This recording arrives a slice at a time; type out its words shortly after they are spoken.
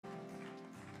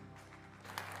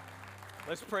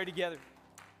Let's pray together.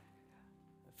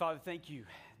 Father, thank you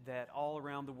that all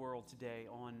around the world today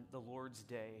on the Lord's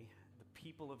Day, the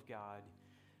people of God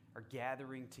are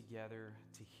gathering together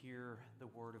to hear the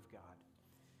Word of God,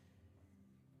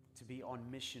 to be on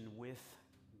mission with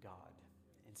God.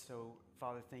 And so,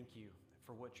 Father, thank you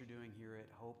for what you're doing here at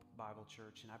Hope Bible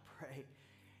Church. And I pray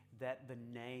that the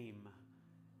name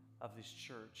of this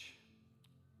church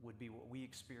would be what we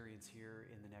experience here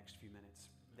in the next few minutes,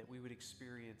 that we would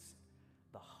experience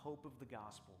the hope of the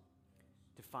gospel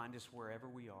to find us wherever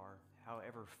we are,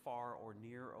 however far or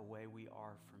near away we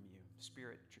are from you.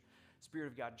 Spirit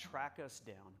of God, track us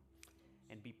down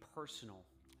and be personal,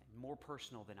 more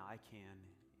personal than I can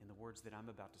in the words that I'm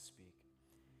about to speak,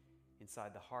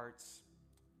 inside the hearts,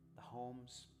 the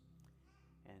homes,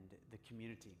 and the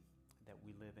community that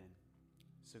we live in.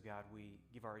 So God, we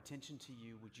give our attention to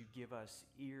you. Would you give us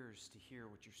ears to hear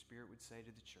what your Spirit would say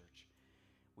to the church?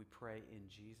 We pray in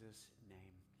Jesus' name.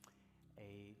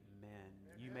 Amen.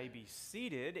 You may be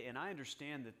seated, and I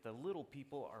understand that the little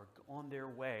people are on their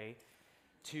way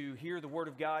to hear the Word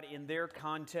of God in their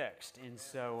context. And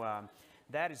so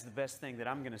that is the best thing that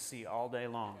I'm going to see all day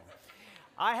long.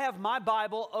 I have my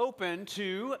Bible open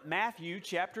to Matthew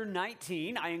chapter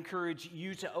 19. I encourage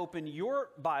you to open your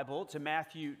Bible to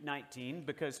Matthew 19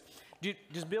 because,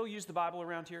 does Bill use the Bible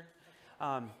around here?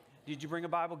 Did you bring a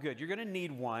Bible? Good. You're going to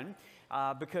need one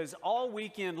because all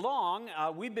weekend long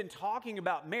we've been talking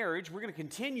about marriage. We're going to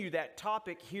continue that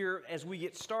topic here as we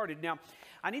get started. Now,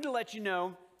 I need to let you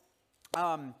know,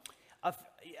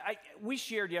 we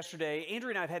shared yesterday, Andrew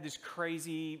and I have had this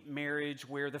crazy marriage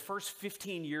where the first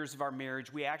 15 years of our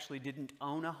marriage, we actually didn't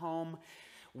own a home.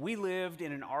 We lived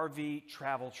in an RV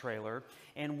travel trailer,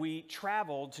 and we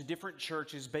traveled to different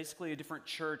churches, basically a different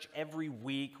church every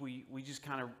week. We just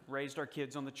kind of raised our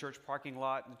kids on the church parking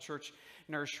lot and the church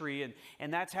nursery,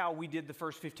 and that's how we did the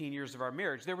first 15 years of our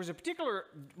marriage. There was a particular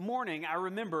morning, I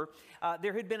remember,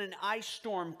 there had been an ice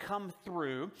storm come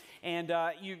through, and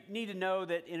you need to know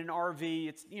that in an RV,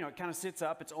 it's, it kind of sits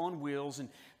up, it's on wheels, and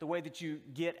the way that you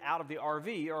get out of the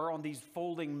RV are on these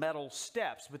folding metal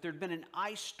steps. But there'd been an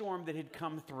ice storm that had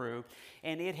come through,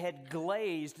 and it had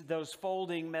glazed those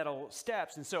folding metal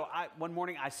steps. And so one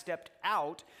morning I stepped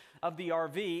out of the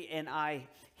RV and I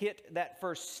hit that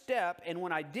first step, and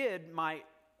when I did, my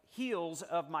heels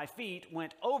of my feet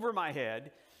went over my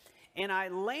head, and I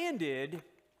landed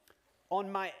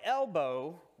on my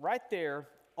elbow right there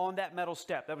on that metal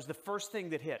step. That was the first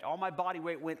thing that hit. All my body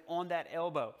weight went on that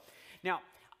elbow. Now,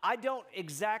 I don't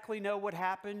exactly know what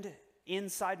happened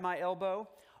inside my elbow.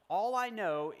 All I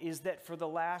know is that for the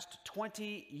last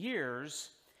 20 years,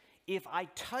 if I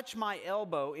touch my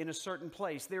elbow in a certain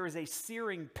place, there is a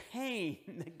searing pain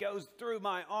that goes through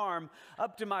my arm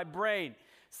up to my brain.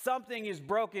 Something is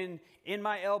broken in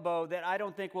my elbow that I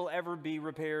don't think will ever be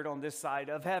repaired on this side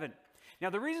of heaven. Now,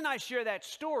 the reason I share that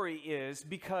story is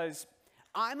because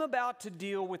I'm about to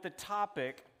deal with a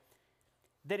topic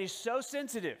that is so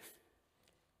sensitive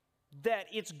that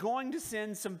it's going to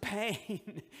send some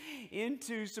pain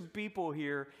into some people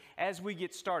here as we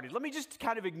get started. Let me just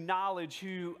kind of acknowledge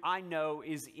who I know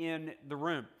is in the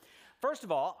room. First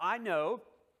of all, I know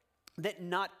that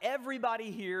not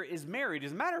everybody here is married.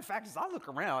 As a matter of fact, as I look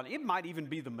around, it might even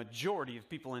be the majority of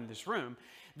people in this room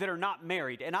that are not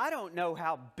married. And I don't know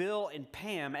how Bill and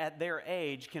Pam at their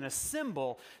age can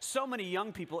assemble so many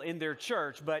young people in their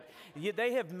church, but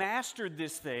they have mastered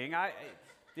this thing.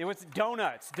 What's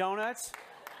donuts?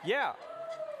 Yeah.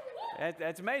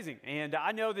 That's amazing. And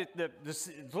I know that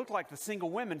it looked like the single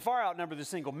women far outnumber the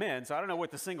single men, so I don't know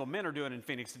what the single men are doing in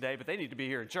Phoenix today, but they need to be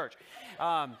here in church.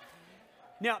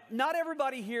 Now, not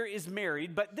everybody here is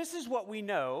married, but this is what we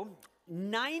know.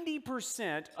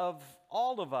 90% of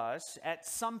all of us at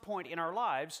some point in our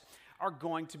lives are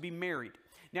going to be married.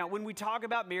 Now, when we talk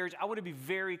about marriage, I want to be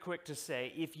very quick to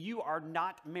say, if you are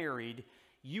not married,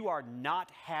 you are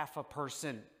not half a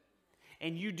person.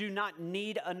 And you do not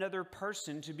need another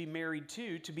person to be married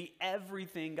to be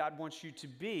everything God wants you to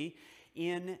be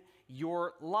in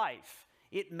your life.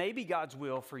 It may be God's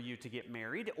will for you to get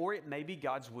married, or it may be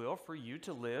God's will for you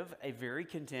to live a very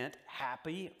content,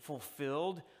 happy,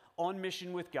 fulfilled, on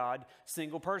mission with God,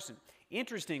 single person.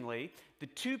 Interestingly, the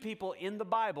two people in the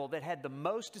Bible that had the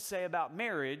most to say about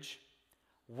marriage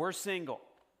were single.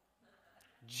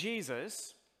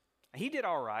 Jesus, he did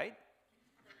all right,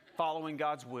 following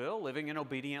God's will, living an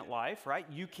obedient life, right?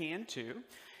 You can too.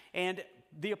 And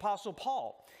the Apostle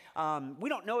Paul. We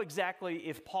don't know exactly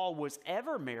if Paul was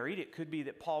ever married. It could be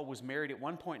that Paul was married at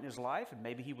one point in his life, and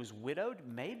maybe he was widowed.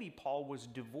 Maybe Paul was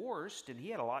divorced, and he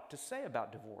had a lot to say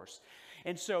about divorce.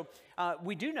 And so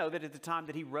we do know that at the time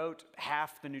that he wrote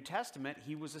half the New Testament,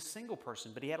 he was a single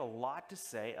person, but he had a lot to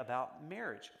say about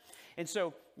marriage. And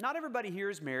so not everybody here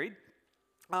is married.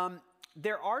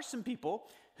 There are some people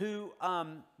who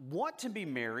want to be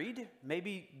married.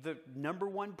 Maybe the number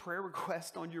one prayer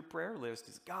request on your prayer list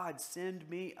is, God, send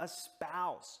me a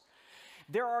spouse.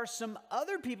 There are some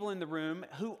other people in the room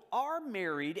who are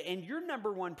married, and your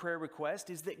number one prayer request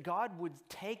is that God would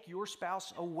take your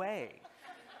spouse away.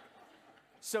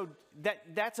 So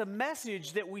that's a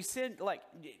message that we send,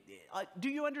 do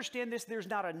you understand this? There's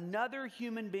not another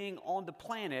human being on the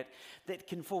planet that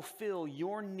can fulfill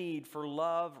your need for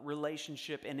love,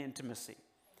 relationship, and intimacy.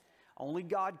 Only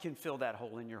God can fill that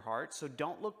hole in your heart. So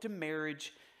don't look to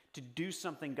marriage to do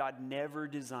something God never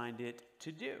designed it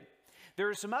to do. There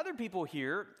are some other people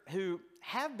here who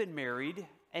have been married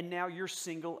and now you're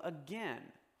single again.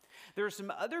 There are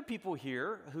some other people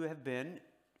here who have been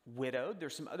widowed.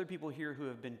 There's some other people here who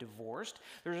have been divorced.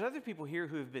 There's other people here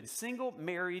who have been single,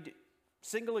 married,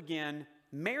 single again,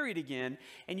 married again,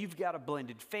 and you've got a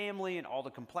blended family and all the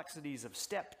complexities of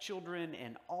stepchildren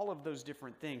and all of those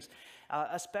different things.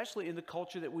 Especially in the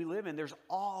culture that we live in, there's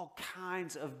all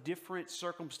kinds of different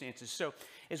circumstances. So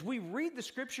as we read the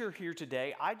scripture here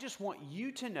today, I just want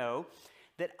you to know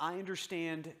that I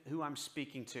understand who I'm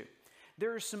speaking to.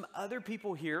 There are some other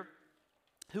people here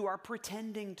who are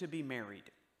pretending to be married.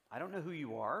 I don't know who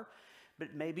you are,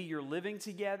 but maybe you're living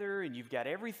together and you've got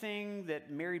everything that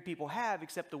married people have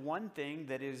except the one thing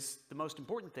that is the most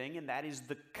important thing, and that is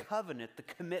the covenant, the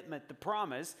commitment, the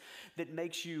promise that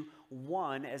makes you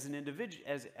one as an individual,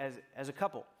 as a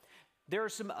couple. There are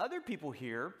some other people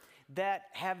here that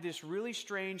have this really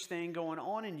strange thing going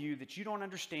on in you that you don't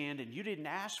understand and you didn't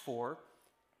ask for.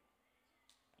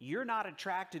 You're not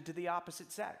attracted to the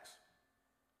opposite sex.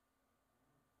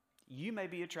 You may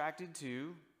be attracted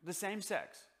to the same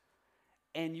sex,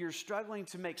 and you're struggling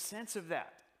to make sense of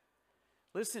that.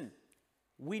 Listen,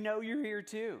 we know you're here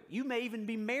too. You may even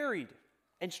be married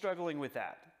and struggling with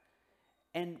that.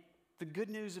 And the good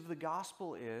news of the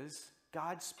gospel is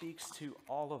God speaks to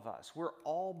all of us. We're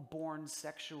all born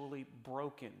sexually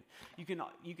broken. You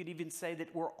could even say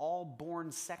that we're all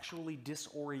born sexually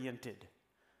disoriented.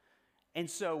 And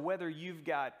so whether you've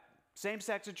got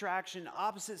same-sex attraction,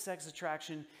 opposite-sex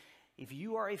attraction, if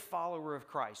you are a follower of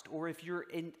Christ, or if you're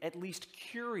at least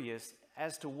curious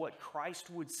as to what Christ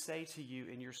would say to you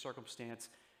in your circumstance,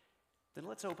 then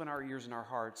let's open our ears and our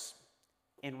hearts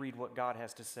and read what God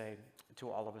has to say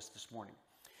to all of us this morning.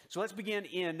 So let's begin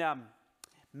in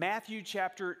Matthew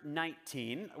chapter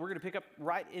 19. We're going to pick up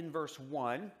right in verse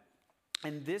 1,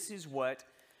 and this is what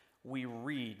we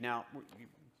read. Now, we're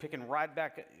picking right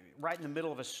in the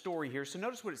middle of a story here, so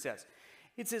notice what it says.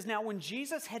 It says, now when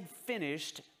Jesus had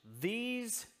finished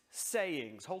these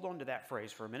sayings, hold on to that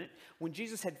phrase for a minute. When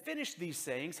Jesus had finished these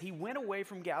sayings, he went away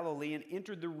from Galilee and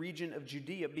entered the region of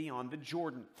Judea beyond the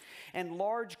Jordan. And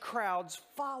large crowds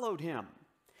followed him,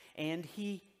 and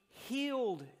he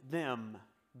healed them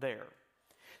there.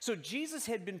 So Jesus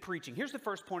had been preaching. Here's the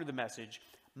first point of the message.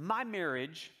 My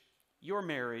marriage, your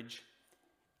marriage,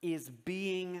 is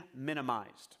being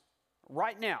minimized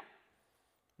right now.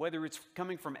 Whether it's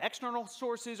coming from external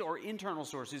sources or internal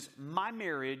sources, my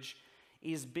marriage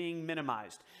is being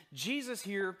minimized. Jesus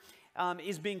here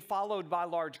is being followed by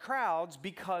large crowds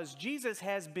because Jesus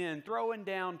has been throwing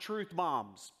down truth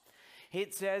bombs.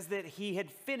 It says that he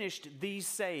had finished these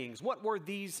sayings. What were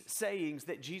these sayings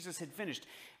that Jesus had finished?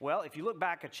 Well, if you look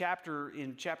back in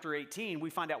chapter 18, we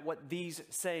find out what these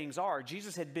sayings are.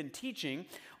 Jesus had been teaching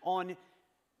on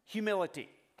humility.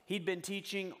 He'd been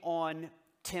teaching on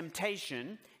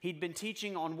temptation. He'd been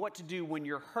teaching on what to do when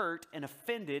you're hurt and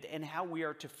offended and how we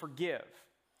are to forgive.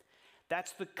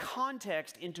 That's the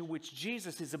context into which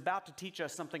Jesus is about to teach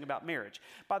us something about marriage.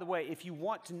 By the way, if you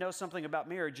want to know something about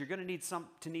marriage, you're going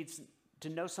to need to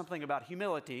know something about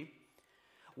humility,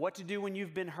 what to do when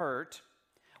you've been hurt,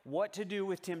 what to do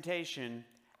with temptation,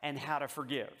 and how to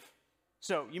forgive.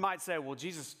 So you might say, well,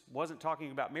 Jesus wasn't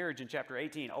talking about marriage in chapter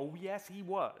 18. Oh, yes, he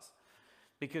was.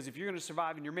 Because if you're going to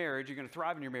survive in your marriage, you're going to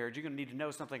thrive in your marriage, you're going to need to know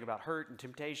something about hurt and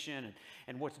temptation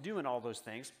and what to do in all those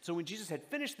things. So when Jesus had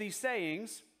finished these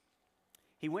sayings,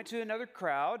 he went to another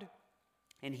crowd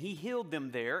and he healed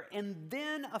them there. And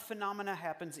then a phenomena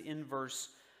happens in verse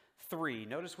 3.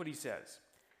 Notice what he says.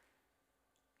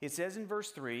 It says in verse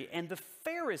 3, and the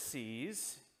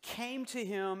Pharisees came to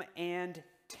him and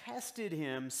tested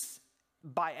him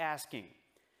by asking,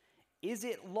 is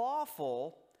it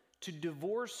lawful to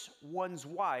divorce one's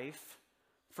wife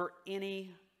for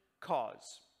any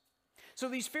cause? So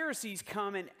these Pharisees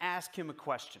come and ask him a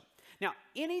question. Now,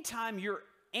 anytime you're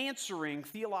answering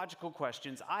theological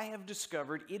questions, I have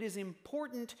discovered it is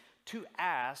important to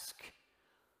ask,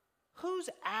 who's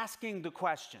asking the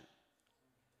question?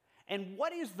 And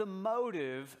what is the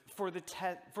motive for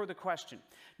the question?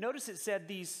 Notice it said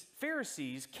these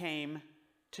Pharisees came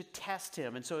to test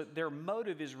him, and so their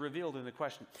motive is revealed in the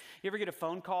question. You ever get a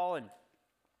phone call and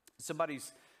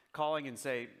somebody's calling and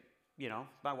say, you know,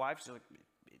 my wife's like,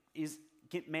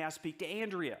 may I speak to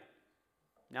Andrea?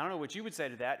 Now, I don't know what you would say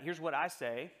to that. Here's what I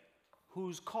say.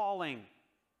 Who's calling?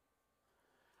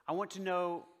 I want to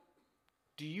know,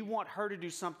 do you want her to do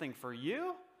something for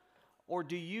you? Or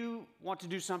do you want to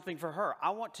do something for her?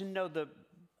 I want to know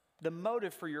the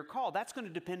motive for your call. That's going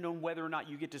to depend on whether or not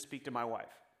you get to speak to my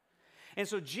wife. And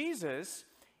so Jesus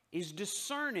is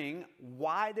discerning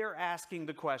why they're asking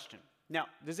the question. Now,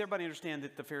 does everybody understand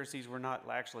that the Pharisees were not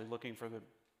actually looking for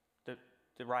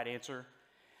the right answer?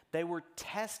 They were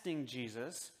testing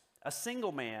Jesus, a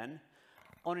single man,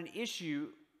 on an issue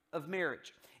of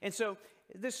marriage. And so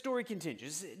this story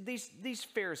continues. These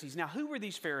Pharisees, now who were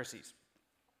these Pharisees?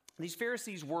 These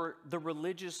Pharisees were the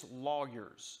religious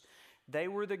lawyers. They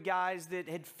were the guys that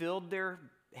had filled their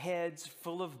heads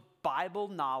full of Bible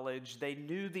knowledge. They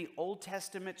knew the Old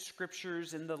Testament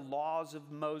scriptures and the laws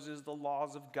of Moses, the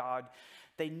laws of God.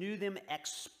 They knew them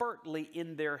expertly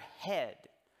in their head.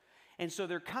 And so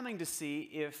they're coming to see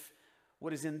if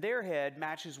what is in their head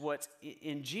matches what's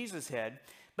in Jesus' head.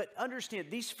 But understand,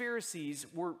 these Pharisees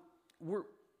were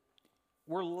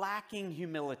lacking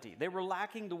humility. They were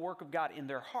lacking the work of God in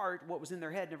their heart. What was in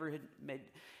their head never had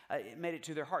made it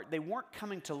to their heart. They weren't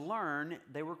coming to learn.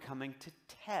 They were coming to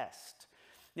test.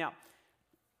 Now,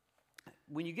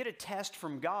 when you get a test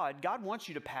from God, God wants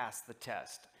you to pass the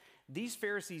test. These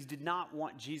Pharisees did not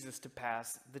want Jesus to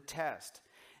pass the test.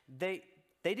 They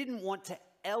didn't want to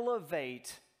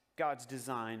elevate God's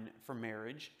design for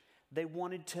marriage. They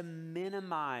wanted to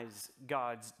minimize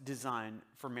God's design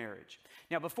for marriage.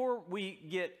 Now, before we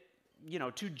get,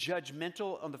 too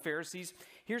judgmental on the Pharisees,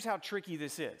 here's how tricky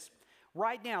this is.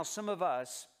 Right now, some of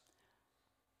us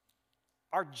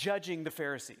are judging the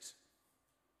Pharisees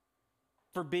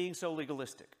for being so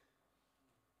legalistic.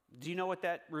 Do you know what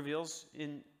that reveals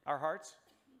in our hearts?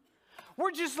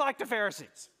 We're just like the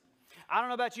Pharisees. I don't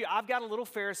know about you. I've got a little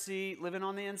Pharisee living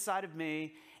on the inside of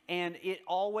me, and it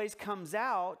always comes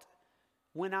out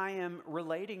when I am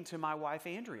relating to my wife,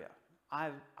 Andrea.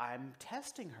 I'm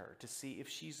testing her to see if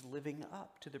she's living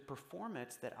up to the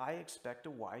performance that I expect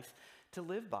a wife to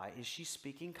live by. Is she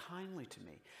speaking kindly to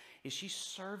me? Is she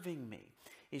serving me?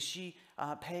 Is she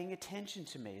paying attention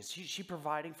to me? Is she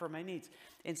providing for my needs?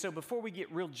 And so before we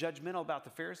get real judgmental about the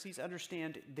Pharisees,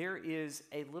 understand there is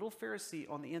a little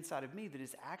Pharisee on the inside of me that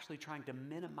is actually trying to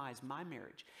minimize my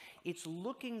marriage. It's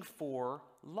looking for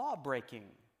law breaking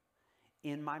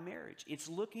in my marriage. It's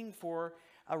looking for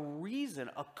a reason,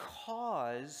 a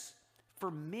cause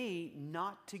for me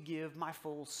not to give my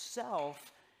full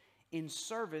self in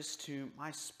service to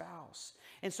my spouse.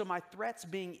 And so my threats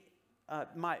being,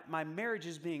 my marriage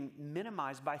is being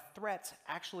minimized by threats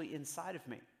actually inside of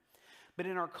me. But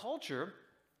in our culture,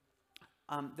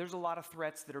 there's a lot of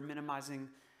threats that are minimizing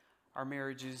our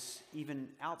marriages even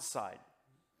outside.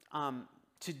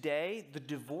 Today, the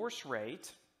divorce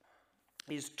rate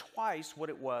is twice what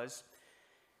it was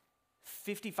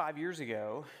 55 years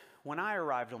ago when I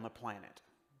arrived on the planet.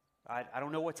 I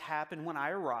don't know what's happened when I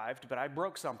arrived, but I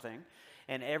broke something,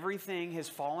 and everything has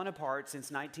fallen apart since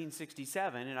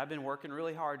 1967, and I've been working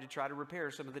really hard to try to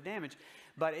repair some of the damage.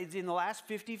 But it's in the last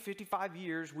 50, 55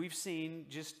 years, we've seen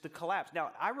just the collapse.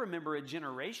 Now, I remember a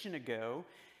generation ago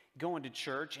going to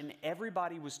church, and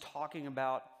everybody was talking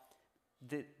about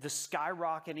the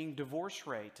skyrocketing divorce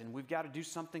rate, and we've got to do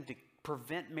something to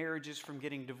prevent marriages from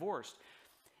getting divorced.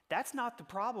 That's not the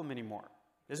problem anymore.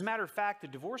 As a matter of fact, the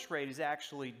divorce rate is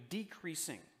actually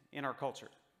decreasing in our culture.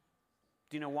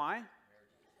 Do you know why?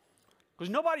 Because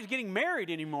nobody's getting married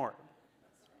anymore.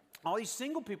 All these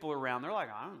single people around, they're like,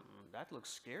 that looks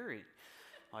scary.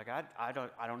 Like, I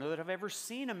don't know that I've ever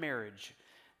seen a marriage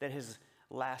that has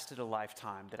lasted a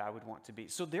lifetime that I would want to be.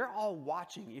 So they're all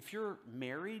watching. If you're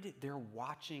married, they're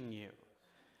watching you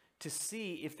to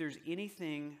see if there's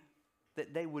anything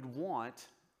that they would want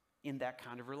in that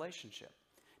kind of relationship.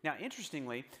 Now,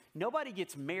 interestingly, nobody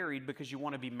gets married because you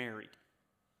want to be married.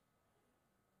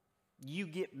 You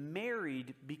get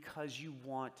married because you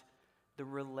want the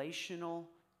relational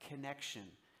connection,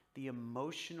 the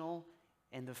emotional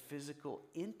and the physical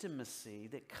intimacy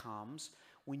that comes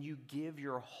when you give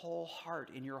your whole heart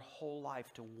and your whole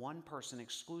life to one person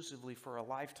exclusively for a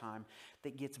lifetime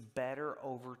that gets better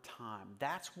over time.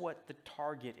 That's what the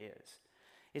target is.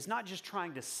 It's not just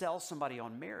trying to sell somebody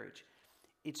on marriage.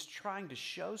 It's trying to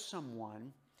show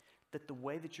someone that the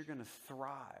way that you're going to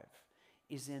thrive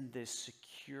is in this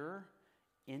secure,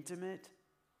 intimate,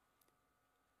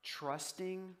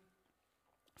 trusting,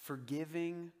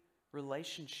 forgiving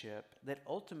relationship that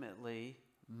ultimately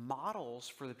models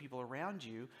for the people around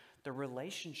you the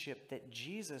relationship that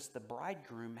Jesus, the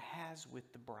bridegroom, has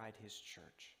with the bride, his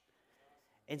church.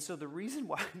 And so the reason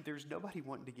why there's nobody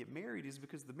wanting to get married is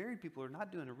because the married people are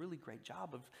not doing a really great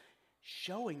job of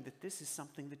showing that this is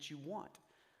something that you want.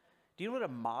 Do you know what a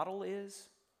model is?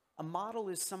 A model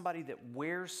is somebody that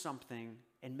wears something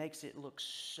and makes it look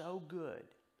so good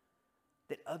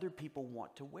that other people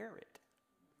want to wear it.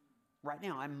 Right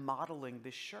now, I'm modeling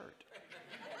this shirt.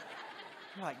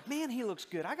 You're like, man, he looks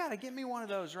good. I got to get me one of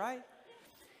those, right?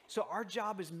 So our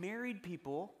job as married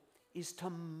people is to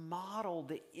model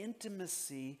the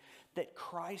intimacy that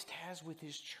Christ has with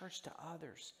his church to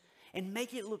others and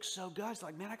make it look so good. It's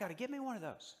like, man, I got to get me one of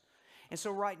those. And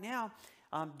so right now,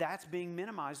 that's being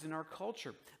minimized in our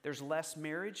culture. There's less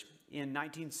marriage. In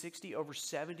 1960, over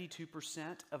 72%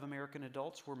 of American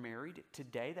adults were married.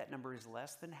 Today, that number is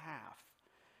less than half.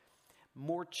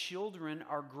 More children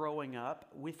are growing up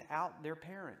without their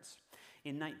parents.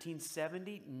 In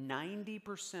 1970,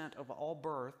 90% of all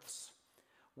births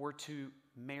were to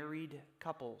married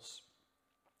couples.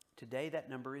 Today, that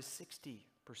number is 60%.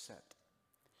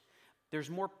 There's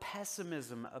more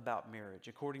pessimism about marriage.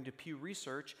 According to Pew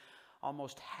Research,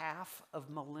 almost half of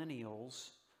millennials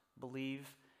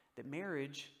believe that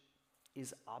marriage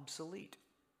is obsolete.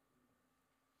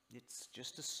 It's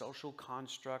just a social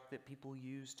construct that people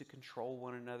use to control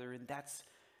one another, and that's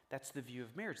the view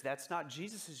of marriage. That's not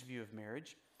Jesus' view of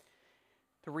marriage.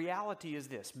 The reality is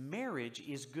this: marriage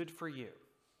is good for you,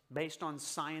 based on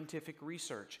scientific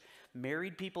research.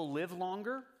 Married people live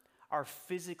longer, are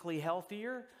physically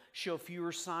healthier, show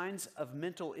fewer signs of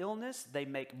mental illness, they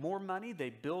make more money, they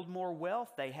build more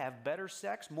wealth, they have better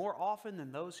sex more often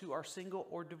than those who are single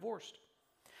or divorced.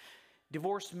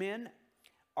 Divorced men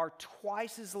are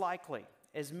twice as likely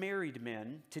as married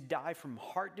men to die from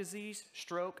heart disease,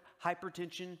 stroke,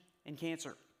 hypertension, and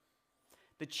cancer.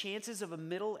 The chances of a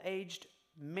middle-aged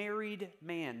married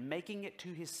man making it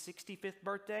to his 65th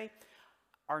birthday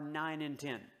are 9 in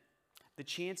 10. The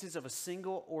chances of a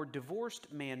single or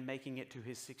divorced man making it to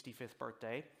his 65th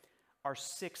birthday are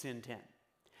 6 in 10.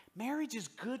 Marriage is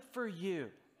good for you.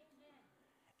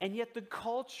 And yet the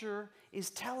culture is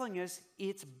telling us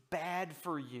it's bad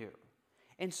for you.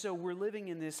 And so we're living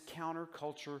in this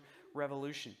counterculture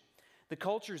revolution. The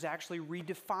culture has actually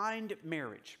redefined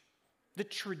marriage. The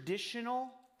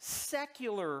traditional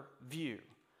secular view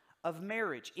of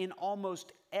marriage in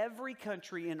almost every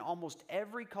country, in almost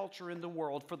every culture in the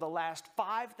world for the last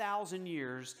 5,000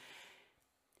 years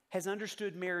has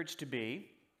understood marriage to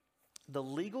be the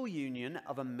legal union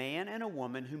of a man and a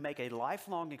woman who make a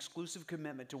lifelong exclusive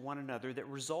commitment to one another that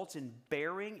results in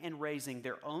bearing and raising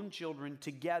their own children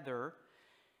together.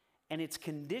 And it's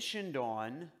conditioned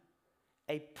on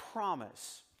a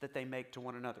promise that they make to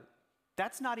one another.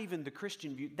 That's not even the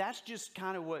Christian view. That's just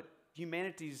kind of what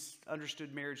humanity's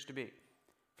understood marriage to be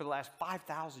for the last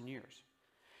 5,000 years.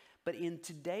 But in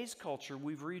today's culture,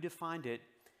 we've redefined it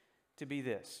to be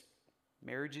this: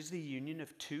 marriage is the union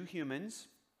of two humans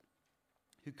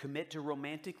who commit to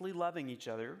romantically loving each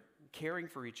other, caring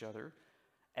for each other,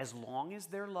 as long as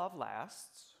their love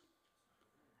lasts.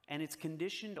 And it's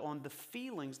conditioned on the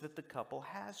feelings that the couple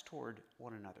has toward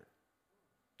one another.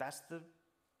 That's the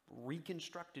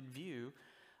reconstructed view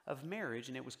of marriage,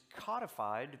 and it was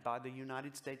codified by the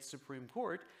United States Supreme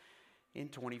Court in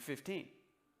 2015.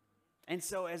 And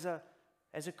so as a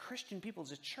Christian people,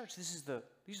 as a church, these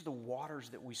are the waters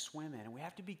that we swim in, and we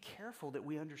have to be careful that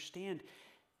we understand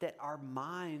that our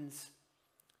minds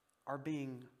are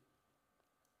being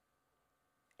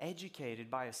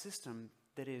educated by a system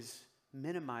that is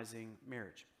minimizing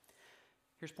marriage.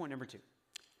 Here's point number 2.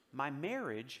 My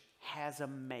marriage has a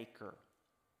maker.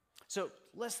 So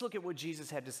let's look at what Jesus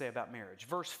had to say about marriage.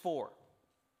 Verse 4.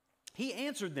 He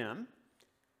answered them.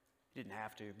 He didn't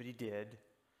have to, but he did.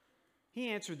 He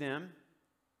answered them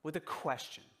with a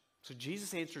question. So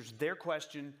Jesus answers their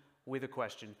question with a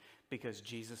question because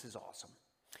Jesus is awesome.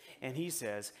 And he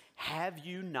says, have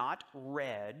you not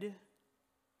read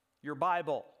your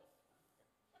Bible?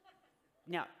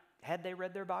 Now, had they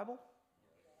read their Bible?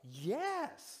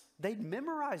 Yes. They'd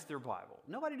memorized their Bible.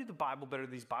 Nobody knew the Bible better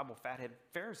than these Bible fathead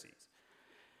Pharisees.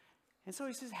 And so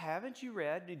he says, haven't you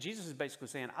read? And Jesus is basically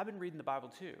saying, I've been reading the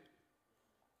Bible too.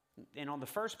 And on the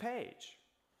first page,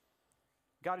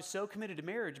 God is so committed to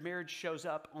marriage, marriage shows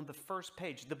up on the first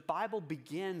page. The Bible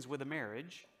begins with a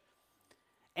marriage,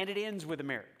 and it ends with a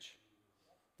marriage.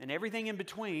 And everything in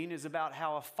between is about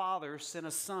how a father sent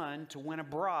a son to win a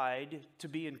bride to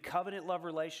be in covenant love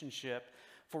relationship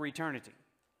for eternity.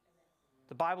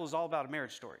 The Bible is all about a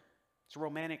marriage story. It's a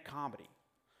romantic comedy.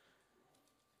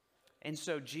 And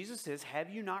so Jesus says, have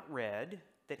you not read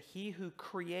that he who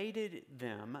created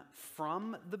them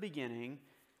from the beginning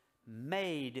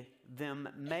made them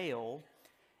male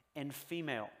and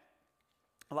female?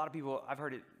 A lot of people, I've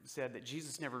heard it said that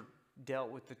Jesus never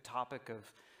dealt with the topic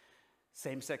of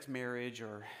same-sex marriage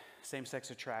or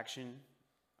same-sex attraction.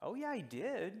 Oh yeah, he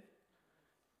did.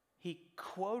 He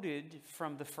quoted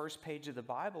from the first page of the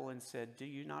Bible and said, do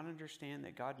you not understand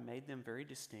that God made them very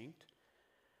distinct?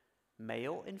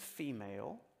 Male and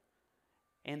female.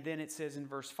 And then it says in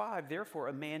verse 5, therefore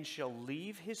a man shall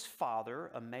leave his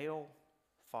father, a male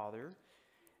father,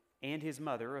 and his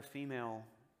mother, a female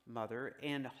mother,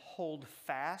 and hold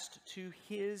fast to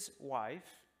his wife,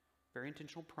 very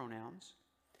intentional pronouns.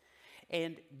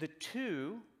 And the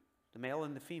two, the male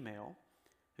and the female,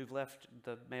 who've left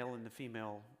the male and the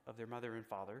female of their mother and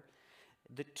father,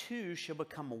 the two shall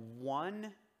become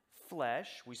one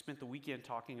flesh. We spent the weekend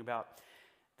talking about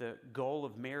the goal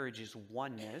of marriage is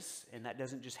oneness, and that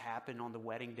doesn't just happen on the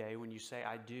wedding day when you say,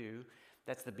 I do.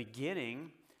 That's the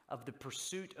beginning of the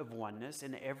pursuit of oneness,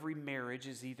 and every marriage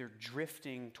is either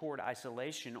drifting toward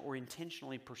isolation or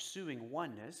intentionally pursuing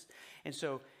oneness. And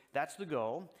so that's the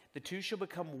goal. The two shall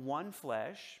become one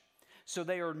flesh, so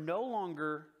they are no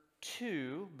longer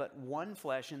two, but one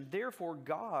flesh, and therefore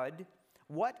God,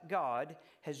 what God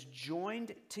has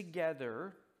joined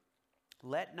together,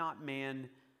 let not man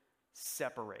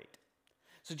separate.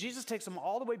 So Jesus takes them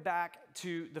all the way back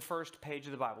to the first page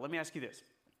of the Bible. Let me ask you this.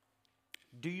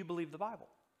 Do you believe the Bible?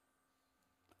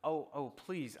 Oh,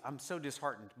 please. I'm so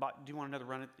disheartened. Do you want another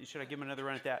run at, should I give him another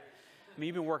run at that? I mean,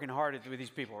 you've been working hard with these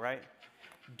people, right?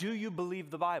 Do you believe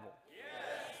the Bible? Yes.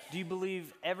 Do you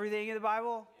believe everything in the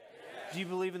Bible? Yes. Do you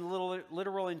believe in the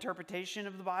literal interpretation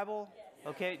of the Bible?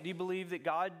 Yes. Okay. Do you believe that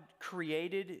God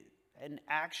created an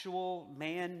actual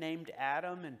man named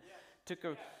Adam and took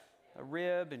a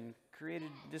rib and created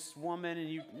this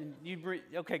woman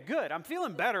okay, good. I'm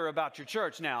feeling better about your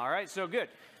church now, all right? So good.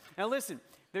 Now listen,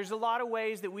 there's a lot of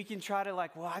ways that we can try to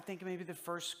I think maybe the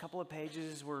first couple of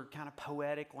pages were kind of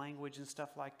poetic language and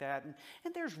stuff like that.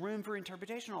 And there's room for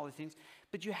interpretation, all these things.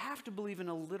 But you have to believe in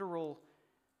a literal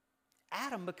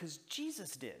Adam because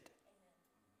Jesus did. Amen.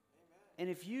 And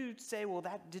if you say, well,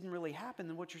 that didn't really happen,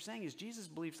 then what you're saying is Jesus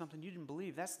believed something you didn't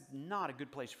believe. That's not a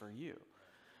good place for you,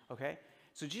 okay?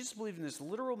 So Jesus believed in this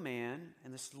literal man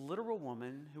and this literal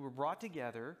woman who were brought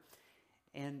together,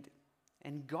 and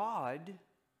God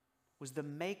was the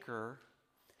maker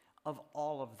of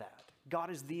all of that.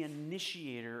 God is the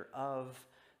initiator of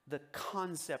the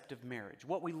concept of marriage.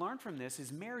 What we learn from this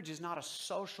is marriage is not a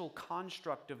social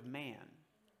construct of man.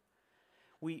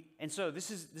 And so this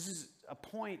is a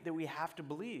point that we have to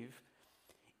believe.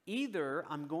 Either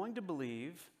I'm going to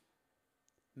believe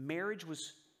marriage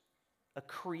was a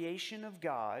creation of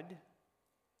God,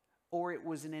 or it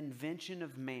was an invention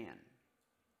of man.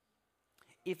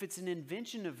 If it's an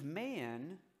invention of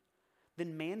man,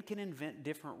 then man can invent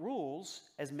different rules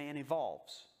as man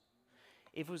evolves.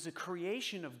 If it was a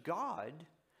creation of God,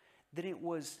 then it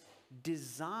was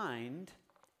designed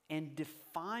and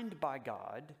defined by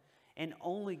God, and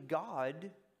only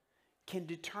God can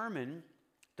determine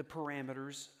the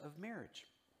parameters of marriage.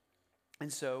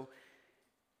 And so,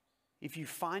 if you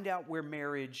find out where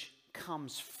marriage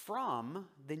comes from,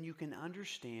 then you can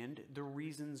understand the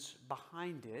reasons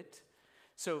behind it.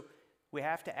 So we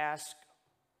have to ask,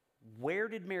 where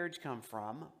did marriage come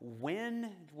from?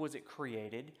 When was it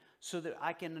created? So that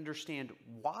I can understand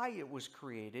why it was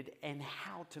created and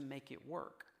how to make it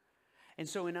work. And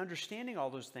so in understanding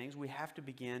all those things, we have to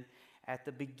begin at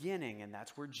the beginning, and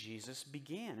that's where Jesus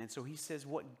began. And so he says,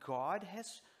 what God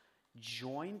has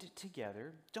joined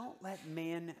together, don't let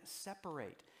man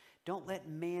separate. Don't let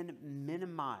man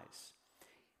minimize.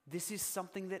 This is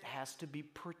something that has to be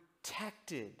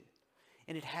protected,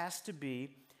 and it has to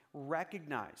be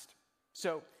recognized.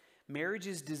 So marriage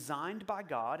is designed by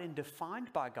God and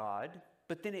defined by God,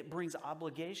 but then it brings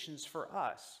obligations for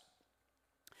us.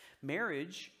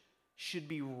 Marriage should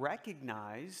be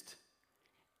recognized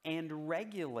and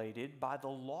regulated by the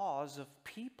laws of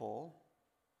people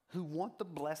who want the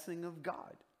blessing of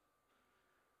God.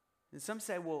 And some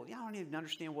say, well, I don't even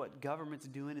understand what government's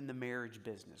doing in the marriage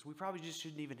business. We probably just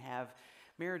shouldn't even have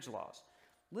marriage laws.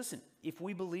 Listen, if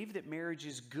we believe that marriage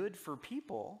is good for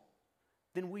people,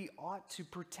 then we ought to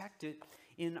protect it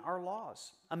in our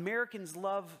laws. Americans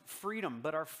love freedom,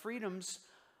 but our freedoms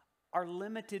are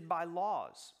limited by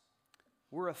laws.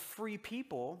 We're a free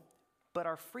people, but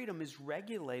our freedom is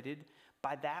regulated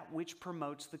by that which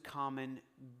promotes the common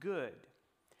good.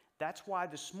 That's why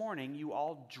this morning you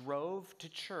all drove to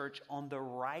church on the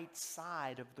right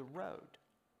side of the road.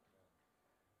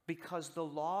 Because the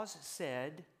laws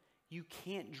said you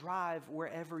can't drive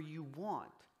wherever you want.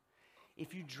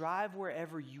 If you drive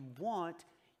wherever you want,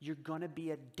 you're going to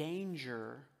be a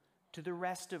danger to the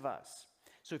rest of us.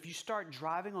 So if you start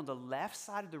driving on the left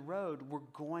side of the road, we're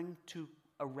going to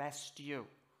arrest you.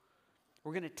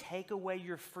 We're going to take away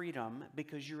your freedom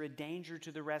because you're a danger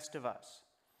to the rest of us.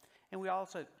 And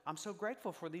I'm so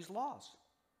grateful for these laws.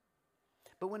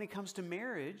 But when it comes to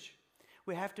marriage,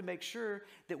 we have to make sure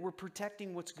that we're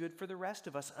protecting what's good for the rest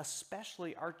of us,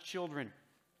 especially our children.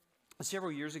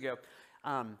 Several years ago,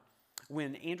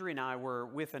 when Andrew and I were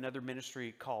with another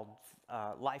ministry called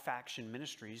Life Action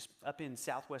Ministries up in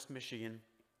Southwest Michigan,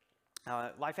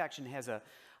 Life Action has a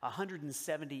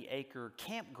 170-acre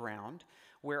campground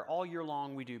where all year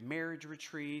long we do marriage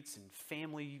retreats and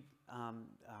family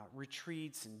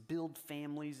retreats and build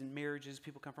families and marriages.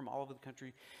 People come from all over the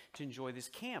country to enjoy this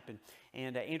camp.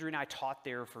 And Andrew and I taught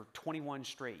there for 21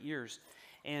 straight years.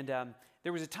 And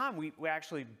there was a time we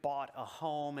actually bought a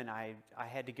home, and I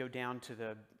had to go down to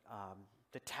the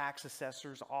tax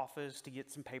assessor's office to get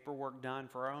some paperwork done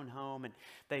for our own home. And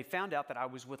they found out that I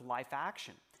was with Life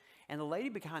Action. And the lady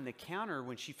behind the counter,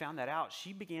 when she found that out,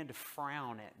 she began to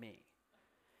frown at me.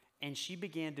 And she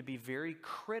began to be very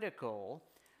critical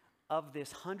of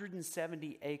this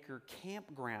 170-acre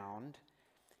campground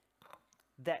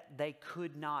that they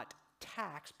could not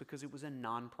tax because it was a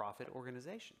nonprofit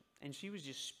organization. And she was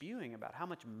just spewing about how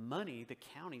much money the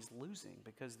county's losing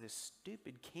because this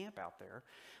stupid camp out there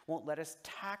won't let us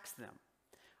tax them.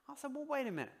 I said, well, wait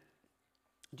a minute.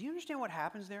 Do you understand what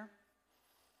happens there?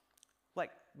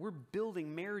 Like, we're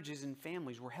building marriages and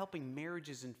families. We're helping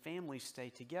marriages and families stay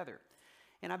together.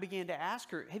 And I began to ask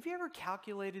her, have you ever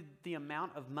calculated the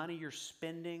amount of money you're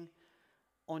spending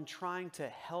on trying to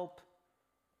help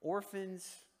orphans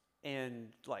and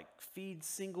like feed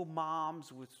single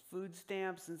moms with food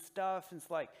stamps and stuff? And it's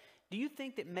like, do you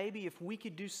think that maybe if we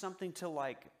could do something to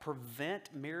like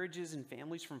prevent marriages and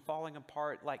families from falling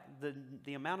apart, like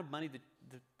the amount of money that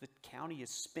the county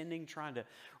is spending trying to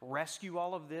rescue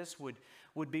all of this would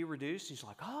be reduced? And she's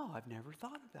like, oh, I've never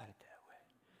thought about it that way.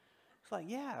 It's like,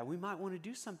 yeah, we might want to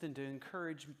do something to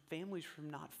encourage families from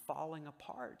not falling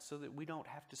apart so that we don't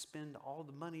have to spend all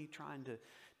the money trying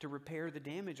to repair the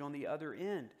damage on the other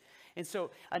end. And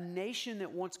so a nation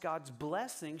that wants God's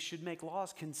blessing should make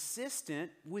laws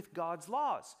consistent with God's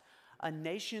laws. A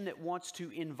nation that wants to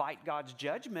invite God's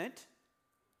judgment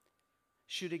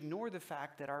should ignore the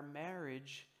fact that our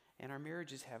marriage and our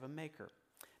marriages have a maker.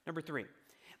 Number 3,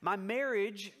 my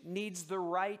marriage needs the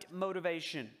right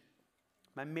motivation.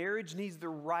 My marriage needs the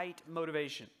right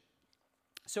motivation.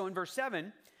 So in verse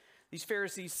 7, these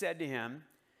Pharisees said to him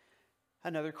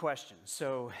another question.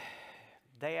 So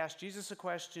they asked Jesus a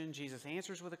question, Jesus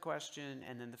answers with a question,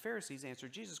 and then the Pharisees answer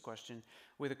Jesus' question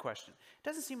with a question. It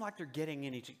doesn't seem like they're getting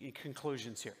any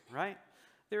conclusions here, right?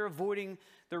 They're avoiding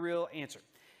the real answer.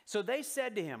 So they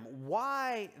said to him,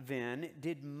 why then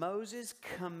did Moses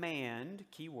command,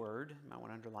 key word, you might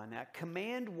want to underline that,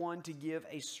 command one to give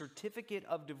a certificate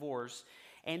of divorce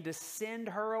and to send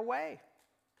her away?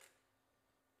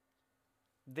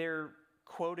 They're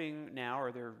quoting now,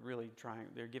 or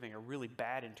they're giving a really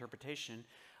bad interpretation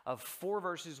of 4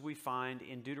 verses we find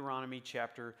in Deuteronomy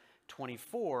chapter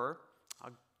 24.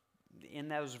 In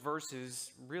those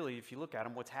verses, really, if you look at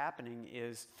them, what's happening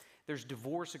is there's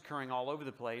divorce occurring all over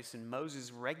the place, and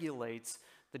Moses regulates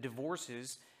the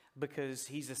divorces because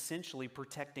he's essentially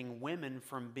protecting women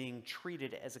from being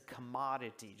treated as a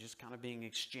commodity, just kind of being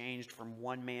exchanged from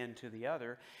one man to the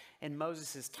other. And Moses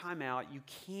says, time out, you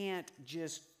can't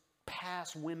just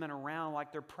pass women around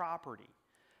like they're property.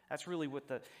 That's really what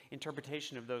the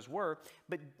interpretation of those were.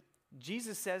 But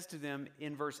Jesus says to them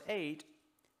in verse 8,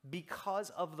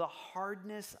 because of the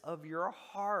hardness of your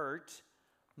heart,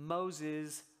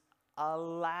 Moses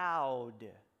allowed,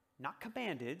 not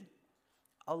commanded,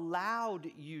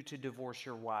 allowed you to divorce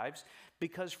your wives,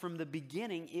 because from the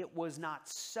beginning it was not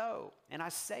so. And I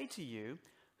say to you,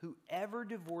 whoever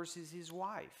divorces his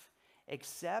wife,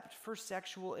 except for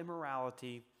sexual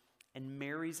immorality, and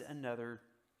marries another,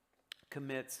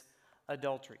 commits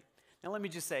adultery. Now let me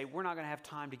just say, we're not going to have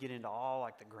time to get into all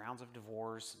like the grounds of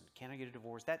divorce and can I get a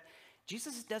divorce. That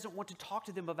Jesus doesn't want to talk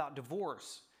to them about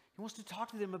divorce. He wants to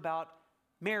talk to them about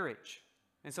marriage.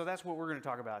 And so that's what we're going to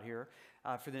talk about here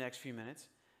for the next few minutes.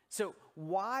 So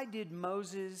why did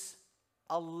Moses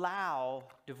allow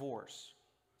divorce?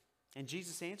 And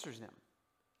Jesus answers them.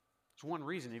 There's one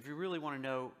reason. If you really want to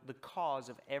know the cause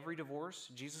of every divorce,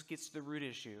 Jesus gets to the root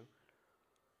issue.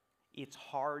 It's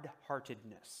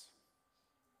hard-heartedness.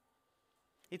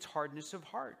 It's hardness of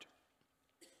heart.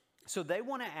 So they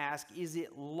want to ask, is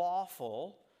it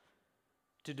lawful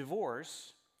to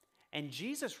divorce? And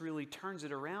Jesus really turns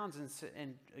it around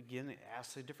and again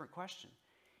asks a different question.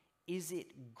 Is it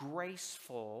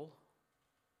graceful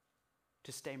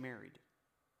to stay married?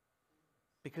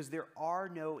 Because there are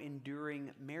no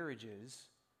enduring marriages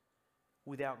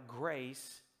without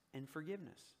grace and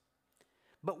forgiveness.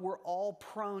 But we're all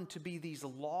prone to be these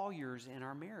lawyers in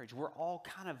our marriage. We're all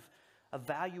kind of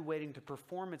evaluating the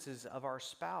performances of our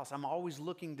spouse. I'm always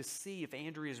looking to see if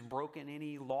Andrea's broken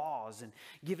any laws and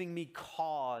giving me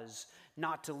cause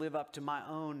not to live up to my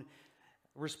own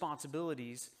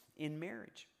responsibilities in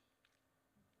marriage.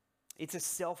 It's a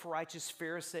self-righteous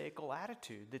Pharisaical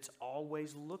attitude that's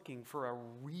always looking for a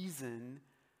reason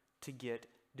to get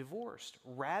divorced,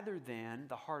 rather than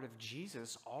the heart of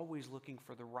Jesus always looking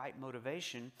for the right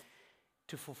motivation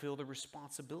to fulfill the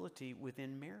responsibility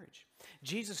within marriage.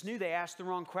 Jesus knew they asked the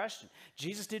wrong question.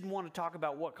 Jesus didn't want to talk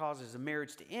about what causes a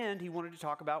marriage to end. He wanted to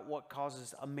talk about what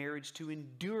causes a marriage to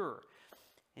endure.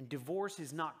 And divorce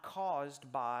is not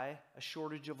caused by a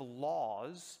shortage of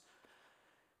laws.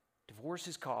 Divorce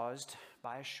is caused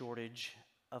by a shortage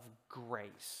of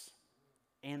grace.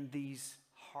 And these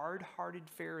hard-hearted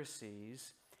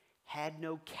Pharisees had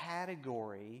no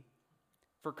category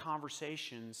for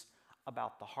conversations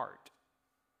about the heart.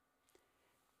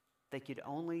 They could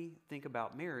only think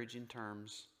about marriage in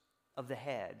terms of the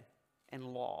head and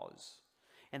laws.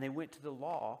 And they went to the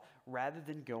law rather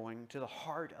than going to the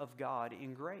heart of God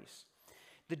in grace.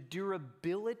 The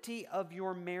durability of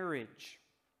your marriage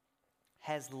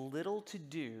has little to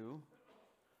do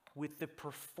with the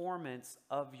performance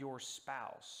of your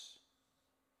spouse.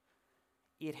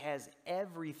 It has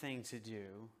everything to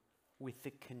do with the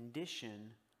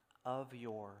condition of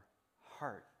your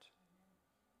heart.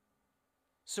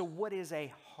 So what is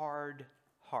a hard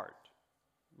heart?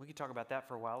 We can talk about that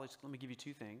for a while. Let me give you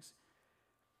two things.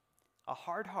 A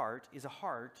hard heart is a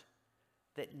heart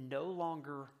that no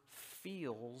longer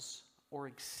feels or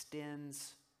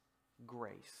extends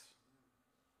grace.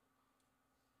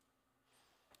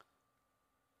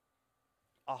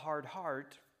 A hard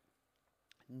heart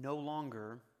no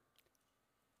longer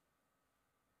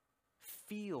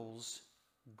feels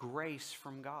grace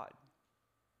from God.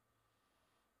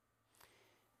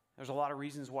 There's a lot of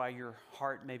reasons why your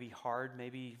heart may be hard.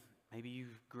 Maybe you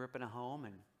grew up in a home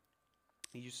and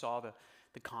you saw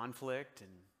the conflict and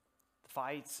the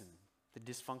fights and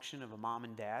the dysfunction of a mom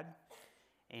and dad,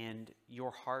 and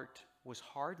your heart was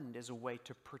hardened as a way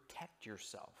to protect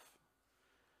yourself.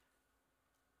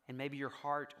 And maybe your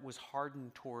heart was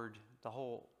hardened toward the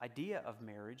whole idea of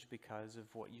marriage because of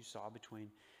what you saw between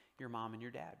your mom and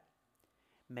your dad.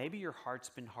 Maybe your heart's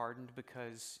been hardened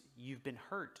because you've been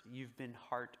hurt. You've been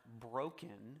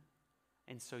heartbroken,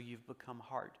 and so you've become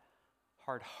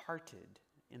hard-hearted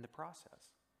in the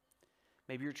process.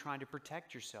 Maybe you're trying to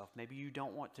protect yourself. Maybe you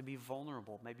don't want to be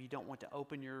vulnerable. Maybe you don't want to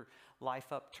open your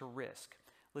life up to risk.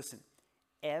 Listen,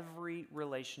 every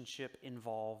relationship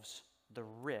involves the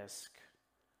risk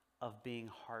of being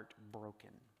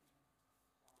heartbroken.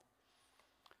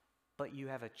 But you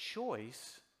have a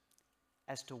choice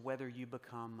as to whether you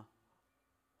become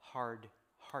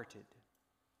hard-hearted.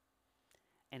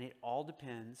 And it all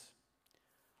depends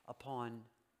upon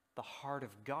the heart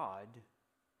of God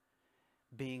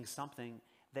being something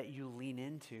that you lean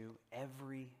into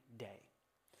every day.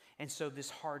 And so this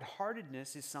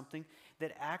hard-heartedness is something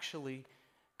that actually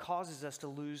causes us to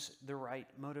lose the right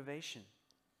motivation.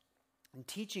 And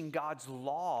teaching God's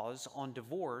laws on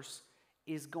divorce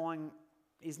is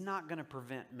not going to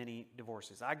prevent many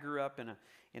divorces. I grew up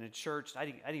in a church. I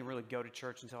didn't really go to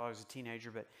church until I was a teenager,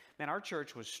 but man, our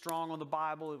church was strong on the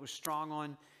Bible. It was strong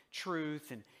on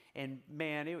truth, and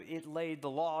man, it laid the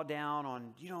law down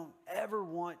on you don't ever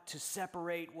want to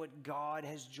separate what God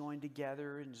has joined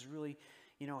together, and is really,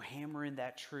 hammering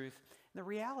that truth. And the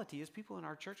reality is people in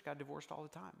our church got divorced all the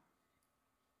time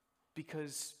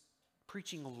because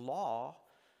preaching law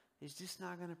is just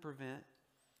not going to prevent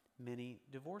many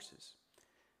divorces.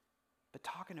 But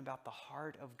talking about the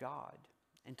heart of God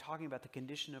and talking about the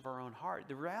condition of our own heart,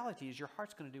 the reality is your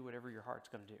heart's going to do whatever your heart's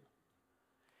going to do.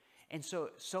 And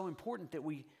so important that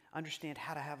we understand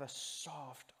how to have a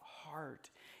soft heart.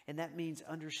 And that means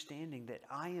understanding that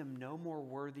I am no more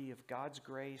worthy of God's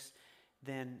grace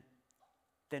than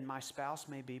my spouse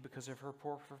may be because of her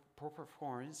poor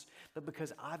performance, but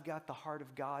because I've got the heart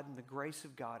of God and the grace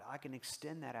of God, I can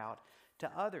extend that out to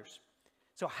others.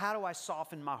 So how do I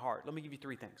soften my heart? Let me give you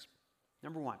three things.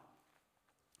 Number one,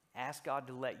 Ask God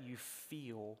to let you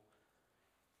feel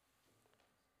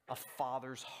a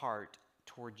father's heart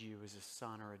toward you as a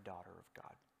son or a daughter of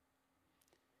God.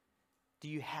 Do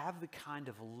you have the kind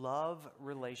of love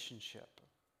relationship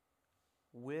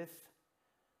with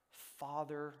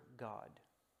Father God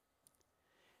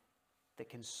that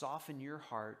can soften your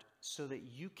heart so that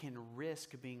you can risk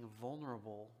being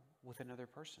vulnerable with another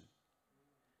person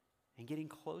and getting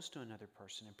close to another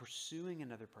person and pursuing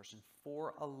another person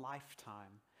for a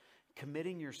lifetime,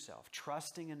 committing yourself,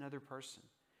 trusting another person,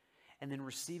 and then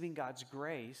receiving God's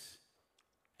grace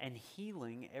and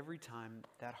healing every time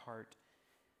that heart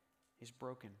is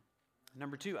broken?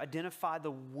 Number 2, identify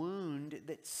the wound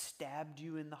that stabbed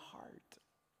you in the heart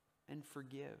and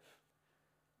forgive.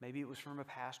 Maybe it was from a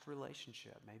past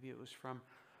relationship. Maybe it was from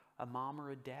a mom or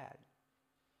a dad.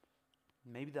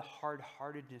 Maybe the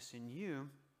hard-heartedness in you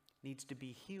needs to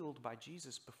be healed by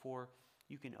Jesus before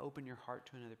you can open your heart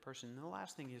to another person. And the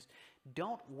last thing is,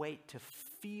 don't wait to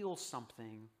feel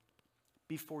something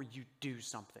before you do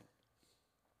something.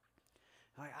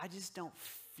 Like, I just don't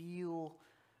feel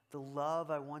the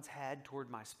love I once had toward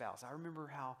my spouse. I remember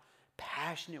how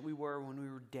passionate we were when we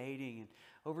were dating, and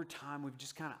over time we've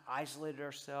just kind of isolated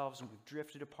ourselves and we've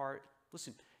drifted apart.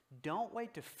 Listen, don't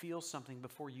wait to feel something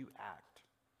before you act.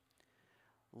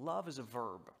 Love is a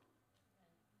verb.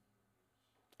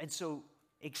 And so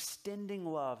extending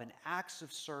love and acts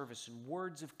of service and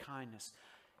words of kindness,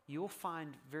 you'll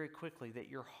find very quickly that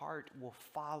your heart will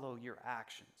follow your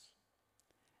actions.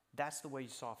 That's the way you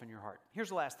soften your heart. Here's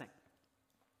the last thing.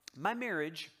 My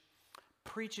marriage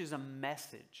preaches a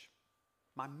message.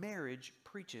 My marriage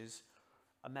preaches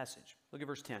a message. Look at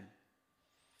verse 10.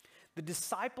 The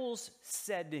disciples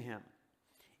said to him,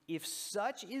 "If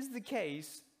such is the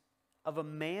case of a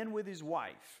man with his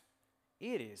wife,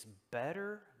 it is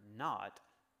better not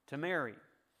to marry."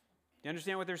 You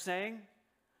understand what they're saying?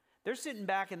 They're sitting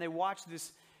back and they watch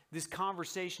this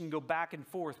conversation go back and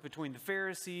forth between the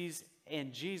Pharisees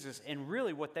and Jesus. And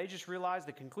really what they just realized,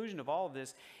 the conclusion of all of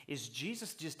this, is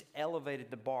Jesus just elevated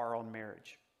the bar on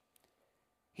marriage.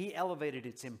 He elevated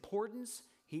its importance,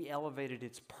 he elevated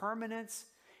its permanence,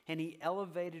 and he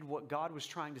elevated what God was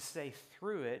trying to say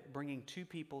through it, bringing two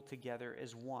people together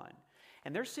as one.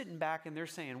 And they're sitting back and they're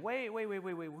saying, wait,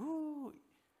 woo.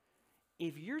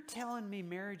 If you're telling me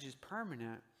marriage is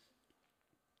permanent,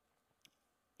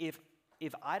 if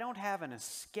I don't have an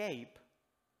escape,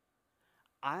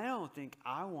 I don't think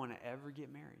I want to ever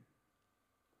get married.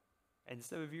 And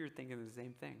some of you are thinking the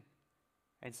same thing.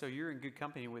 And so you're in good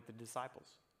company with the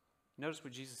disciples. Notice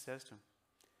what Jesus says to them.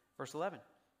 Verse 11,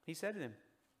 he said to them,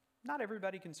 "Not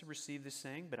everybody can receive this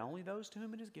saying, but only those to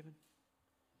whom it is given."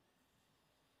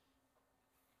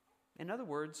 In other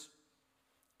words,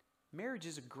 marriage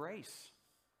is a grace.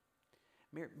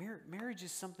 Marriage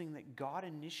is something that God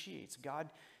initiates. God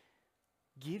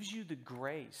gives you the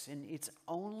grace, and it's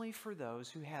only for those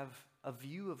who have a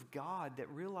view of God that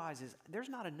realizes there's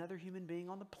not another human being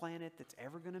on the planet that's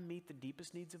ever going to meet the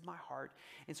deepest needs of my heart,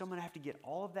 and so I'm going to have to get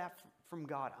all of that from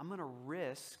God. I'm going to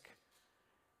risk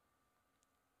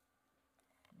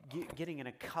getting in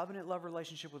a covenant love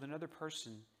relationship with another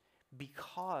person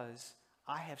because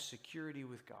I have security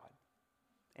with God.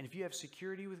 And if you have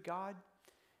security with God,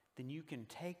 then you can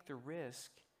take the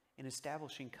risk in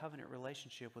establishing covenant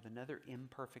relationship with another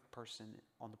imperfect person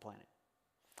on the planet.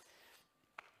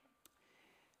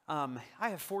 I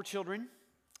have 4 children.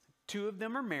 2 of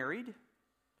them are married.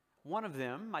 One of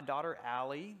them, my daughter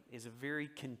Allie, is a very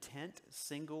content,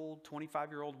 single,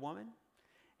 25-year-old woman.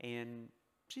 And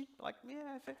she's like,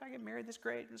 yeah, if I get married, that's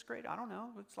great. I don't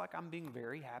know. It's like I'm being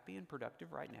very happy and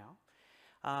productive right now.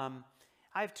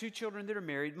 I have 2 children that are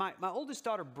married. My oldest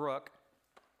daughter, Brooke,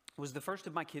 was the first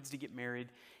of my kids to get married.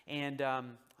 And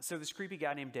so this creepy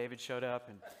guy named David showed up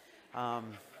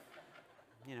and,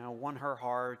 won her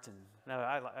heart. And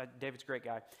David's a great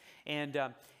guy. And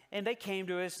they came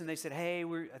to us and they said, hey,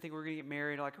 I think we're going to get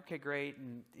married. I'm like, okay, great.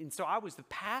 And so I was the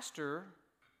pastor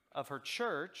of her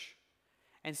church.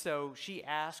 And so she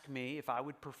asked me if I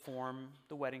would perform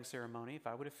the wedding ceremony, if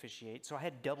I would officiate. So I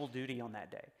had double duty on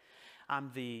that day.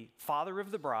 I'm the father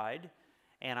of the bride,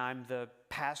 and I'm the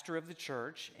pastor of the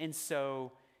church. And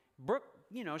so Brooke,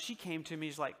 she came to me,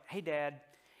 she's like, hey, Dad,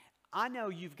 I know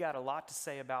you've got a lot to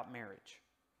say about marriage.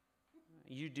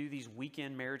 You do these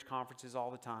weekend marriage conferences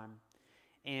all the time.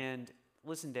 And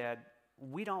listen, Dad,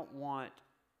 we don't want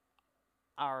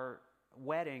our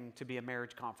wedding to be a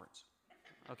marriage conference,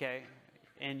 okay?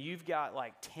 And you've got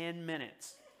like 10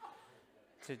 minutes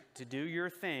to do your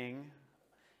thing.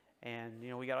 And,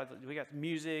 we got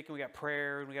music, and we got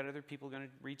prayer, and we got other people going to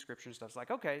read scripture and stuff. It's like,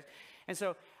 okay. And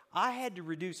so I had to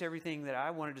reduce everything that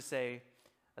I wanted to say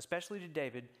especially to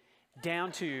David,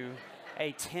 down to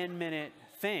a 10-minute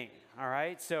thing, all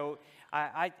right? So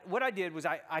what I did was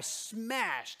I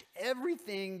smashed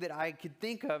everything that I could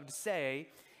think of to say,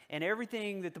 and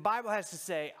everything that the Bible has to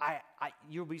say,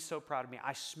 you'll be so proud of me.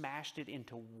 I smashed it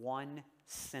into one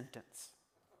sentence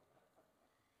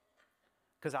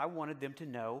because I wanted them to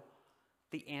know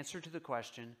the answer to the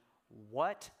question,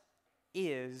 what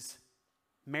is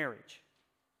marriage?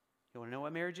 You want to know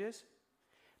what marriage is?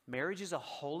 Marriage is a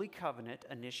holy covenant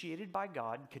initiated by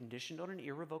God, conditioned on an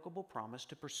irrevocable promise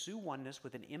to pursue oneness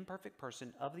with an imperfect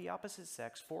person of the opposite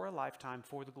sex for a lifetime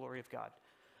for the glory of God.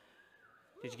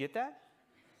 Did you get that?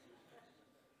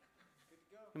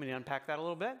 Let me unpack that a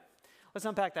little bit. Let's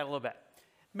unpack that a little bit.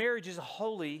 Marriage is a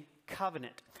holy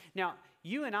covenant. Now,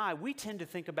 you and I, we tend to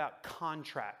think about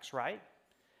contracts, right?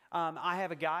 I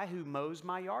have a guy who mows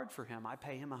my yard for him. I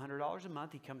pay him $100 a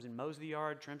month. He comes and mows the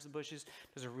yard, trims the bushes,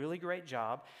 does a really great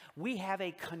job. We have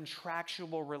a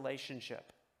contractual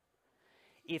relationship.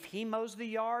 If he mows the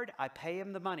yard, I pay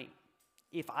him the money.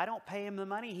 If I don't pay him the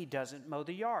money, he doesn't mow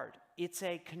the yard. It's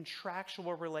a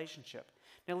contractual relationship.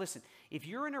 Now listen, if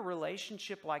you're in a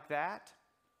relationship like that,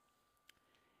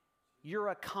 you're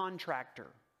a contractor.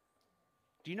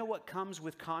 Do you know what comes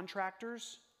with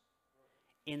contractors?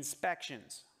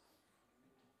 Inspections.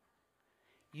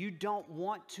 You don't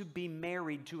want to be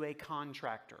married to a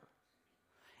contractor,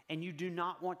 and you do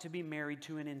not want to be married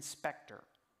to an inspector.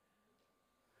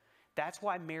 That's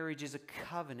why marriage is a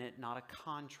covenant, not a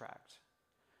contract.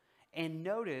 And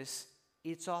notice,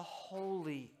 it's a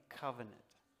holy covenant.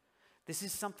 This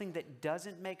is something that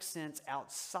doesn't make sense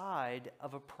outside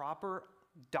of a proper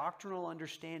doctrinal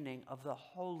understanding of the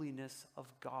holiness of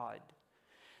God.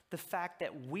 The fact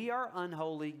that we are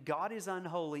unholy, God is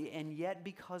unholy, and yet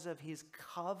because of his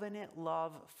covenant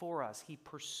love for us, he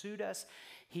pursued us,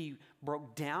 he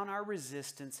broke down our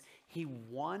resistance, he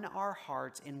won our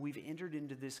hearts, and we've entered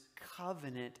into this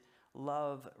covenant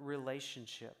love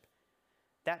relationship.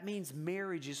 That means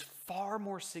marriage is far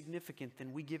more significant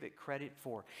than we give it credit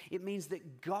for. It means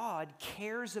that God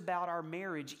cares about our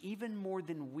marriage even more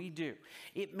than we do.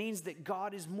 It means that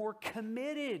God is more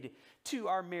committed to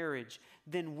our marriage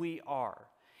than we are.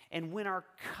 And when our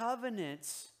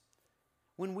covenants,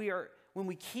 when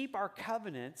we keep our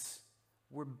covenants,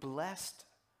 we're blessed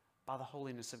by the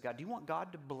holiness of God. Do you want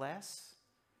God to bless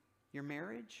your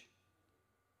marriage?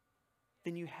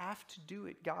 Then you have to do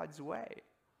it God's way.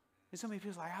 And somebody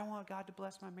feels like, I want God to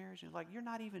bless my marriage. And like, you're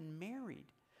not even married.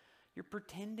 You're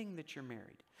pretending that you're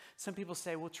married. Some people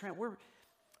say, well, Trent,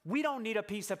 we don't need a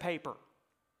piece of paper.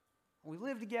 We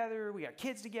live together. We got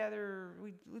kids together.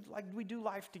 We do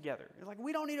life together. You're like,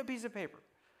 we don't need a piece of paper.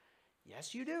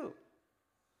 Yes, you do.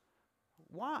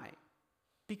 Why?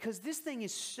 Because this thing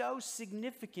is so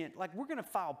significant. Like, we're going to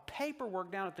file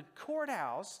paperwork down at the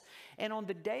courthouse, and on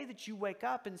the day that you wake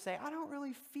up and say, I don't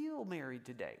really feel married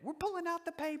today, we're pulling out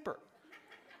the paper.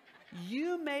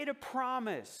 You made a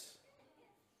promise.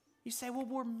 You say, well,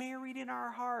 we're married in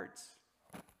our hearts.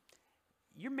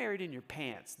 You're married in your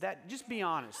pants. Just be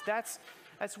honest. That's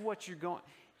what you're going.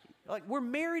 Like, we're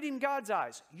married in God's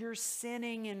eyes. You're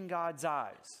sinning in God's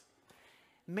eyes.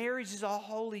 Marriage is a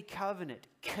holy covenant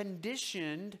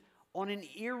conditioned on an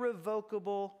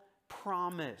irrevocable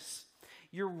promise.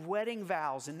 Your wedding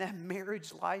vows and that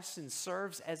marriage license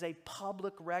serves as a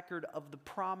public record of the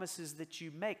promises that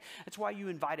you make. That's why you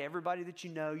invite everybody that you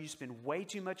know. You spend way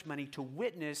too much money to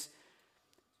witness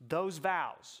those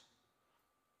vows.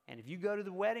 And if you go to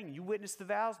the wedding, you witness the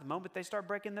vows, the moment they start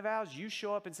breaking the vows, you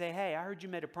show up and say, hey, I heard you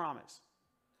made a promise.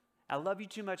 I love you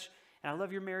too much, and I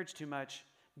love your marriage too much.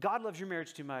 God loves your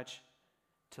marriage too much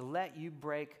to let you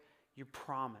break your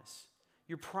promise.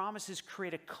 Your promises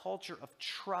create a culture of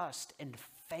trust and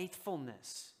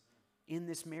faithfulness in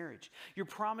this marriage. Your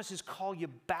promises call you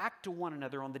back to one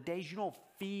another on the days you don't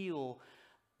feel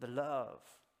the love.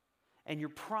 And your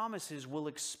promises will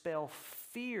expel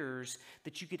fears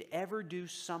that you could ever do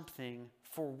something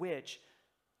for which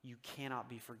you cannot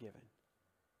be forgiven.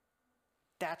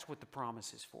 That's what the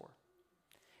promise is for.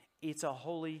 It's a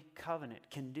holy covenant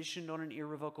conditioned on an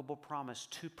irrevocable promise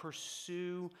to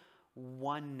pursue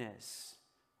oneness.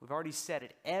 We've already said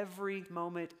it. Every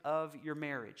moment of your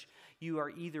marriage, you are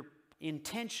either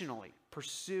intentionally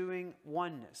pursuing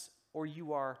oneness or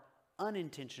you are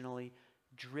unintentionally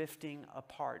drifting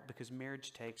apart because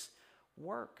marriage takes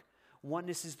work.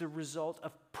 Oneness is the result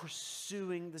of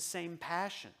pursuing the same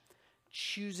passion,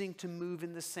 choosing to move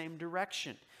in the same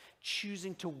direction,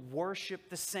 choosing to worship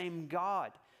the same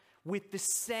God with the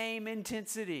same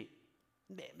intensity.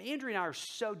 Andrew and I are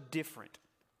so different.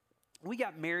 We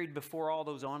got married before all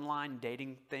those online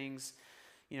dating things,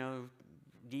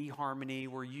 eHarmony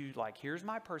where you like, here's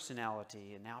my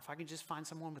personality, and now if I can just find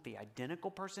someone with the identical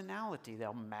personality,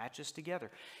 they'll match us together.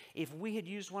 If we had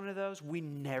used one of those, we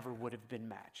never would have been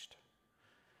matched.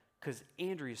 Because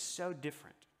Andrea is so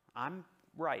different. I'm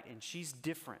right, and she's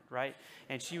different, right?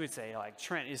 And she would say, like,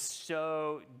 Trent is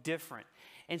so different.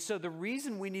 And so the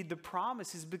reason we need the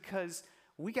promise is because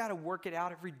we got to work it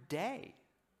out every day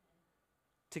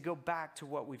to go back to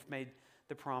what we've made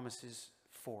the promises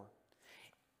for.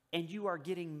 And you are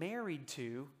getting married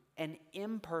to an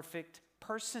imperfect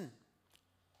person.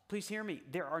 Please hear me.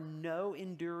 There are no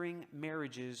enduring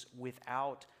marriages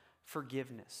without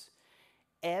forgiveness.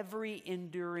 Every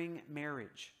enduring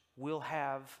marriage will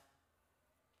have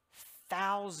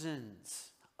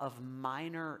thousands of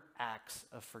minor acts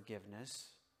of forgiveness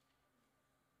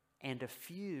and a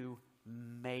few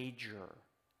major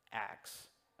acts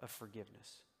of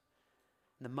forgiveness.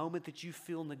 The moment that you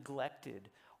feel neglected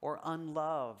or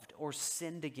unloved or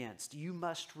sinned against, you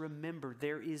must remember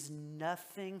there is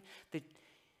nothing that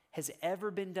has ever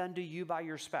been done to you by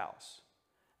your spouse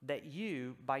that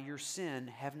you, by your sin,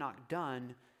 have not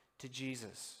done to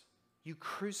Jesus. You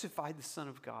crucified the Son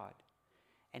of God.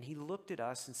 And he looked at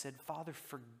us and said, Father,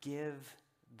 forgive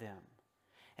them.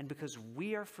 And because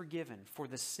we are forgiven for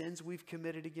the sins we've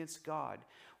committed against God,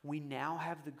 we now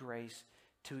have the grace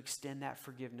to extend that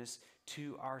forgiveness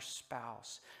to our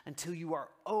spouse until you are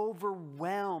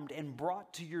overwhelmed and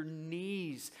brought to your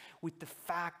knees with the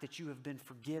fact that you have been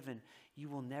forgiven. You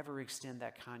will never extend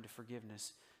that kind of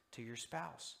forgiveness to your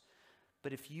spouse.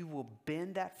 But if you will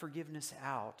bend that forgiveness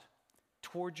out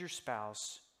toward your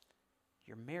spouse,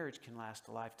 your marriage can last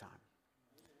a lifetime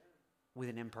with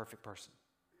an imperfect person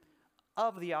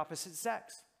of the opposite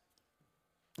sex.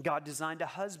 God designed a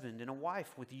husband and a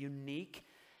wife with unique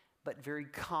but very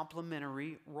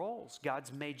complementary roles.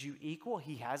 God's made you equal.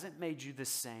 He hasn't made you the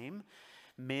same.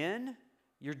 Men,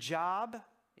 your job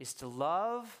is to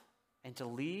love and to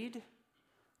lead,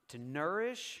 to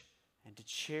nourish and to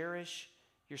cherish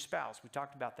your spouse. We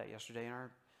talked about that yesterday in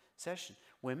our session.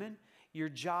 Women, your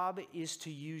job is to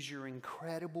use your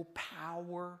incredible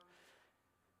power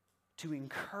to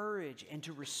encourage and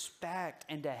to respect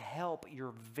and to help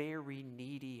your very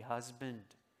needy husband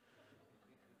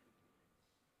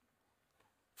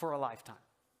for a lifetime.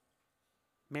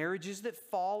 Marriages that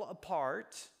fall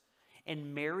apart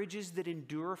and marriages that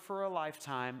endure for a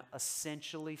lifetime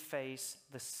essentially face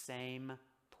the same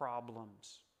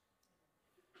problems.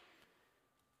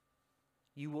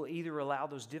 You will either allow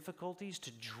those difficulties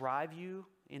to drive you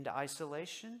into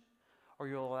isolation, or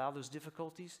you'll allow those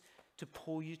difficulties to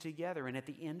pull you together. And at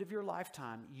the end of your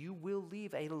lifetime, you will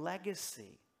leave a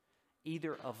legacy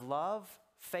either of love,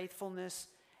 faithfulness,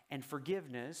 and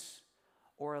forgiveness,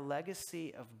 or a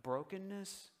legacy of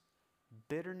brokenness,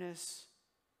 bitterness,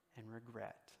 and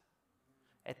regret.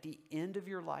 At the end of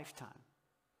your lifetime,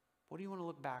 what do you want to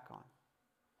look back on?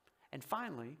 And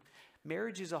finally,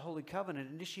 marriage is a holy covenant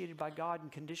initiated by God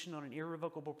and conditioned on an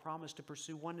irrevocable promise to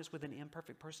pursue oneness with an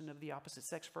imperfect person of the opposite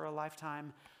sex for a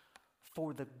lifetime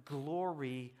for the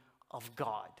glory of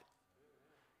God.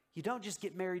 You don't just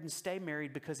get married and stay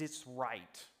married because it's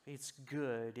right. It's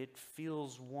good. It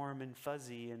feels warm and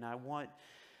fuzzy, and I want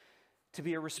to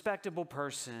be a respectable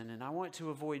person, and I want to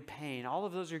avoid pain. All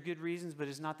of those are good reasons, but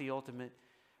it's not the ultimate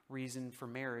reason for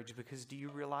marriage, because do you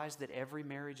realize that every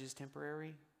marriage is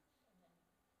temporary?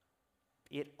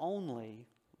 It only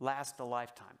lasts a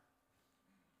lifetime.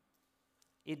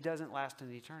 It doesn't last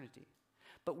an eternity.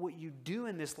 But what you do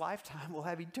in this lifetime will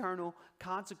have eternal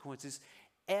consequences.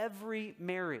 Every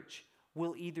marriage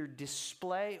will either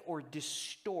display or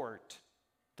distort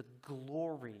the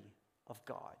glory of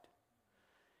God.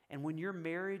 And when your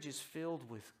marriage is filled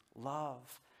with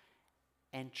love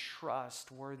and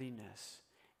trustworthiness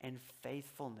and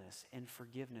faithfulness and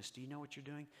forgiveness, do you know what you're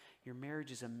doing? Your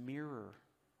marriage is a mirror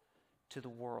to the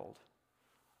world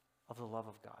of the love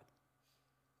of God.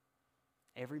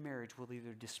 Every marriage will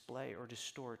either display or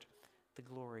distort the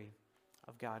glory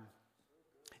of God.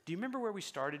 Do you remember where we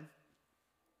started?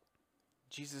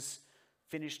 Jesus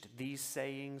finished these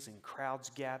sayings and crowds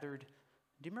gathered.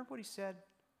 Do you remember what he said?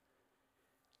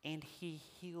 And he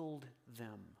healed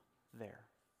them there.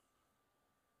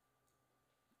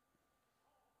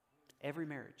 Every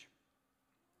marriage,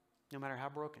 no matter how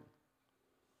broken,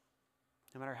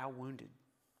 no matter how wounded,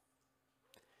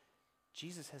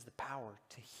 Jesus has the power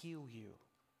to heal you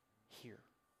here.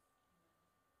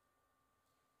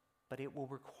 But it will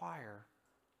require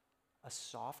a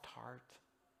soft heart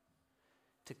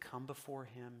to come before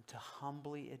him, to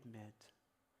humbly admit,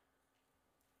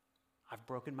 I've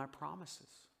broken my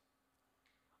promises.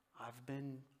 I've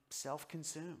been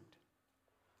self-consumed.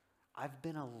 I've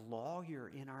been a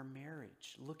lawyer in our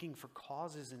marriage, looking for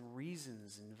causes and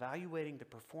reasons and evaluating the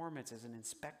performance as an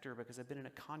inspector because I've been in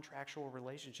a contractual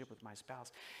relationship with my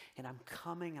spouse. And I'm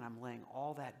coming and I'm laying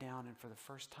all that down, and for the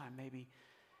first time maybe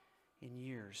in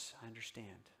years, I understand.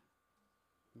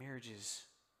 Marriage is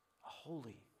a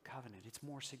holy covenant. It's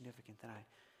more significant than I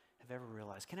have ever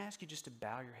realized. Can I ask you just to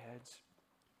bow your heads?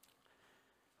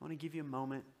 I want to give you a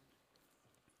moment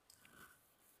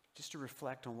just to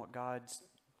reflect on what God's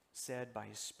said by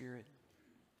His Spirit.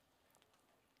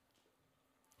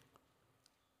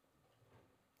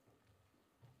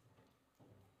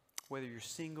 Whether you're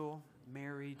single,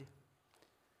 married,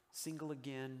 single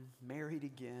again, married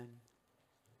again,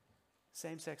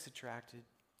 same-sex attracted,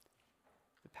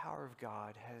 the power of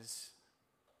God has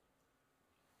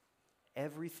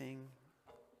everything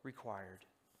required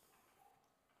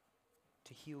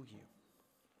to heal you.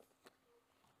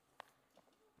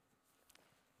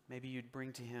 Maybe you'd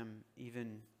bring to Him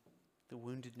even the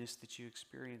woundedness that you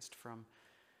experienced from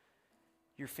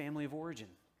your family of origin.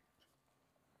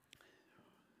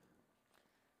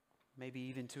 Maybe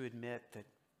even to admit that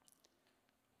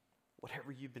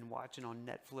whatever you've been watching on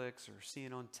Netflix or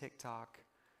seeing on TikTok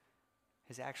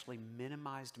has actually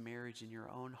minimized marriage in your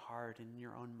own heart and in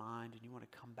your own mind, and you want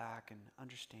to come back and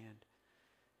understand.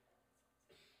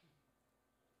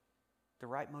 The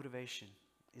right motivation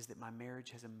is that my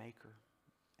marriage has a maker,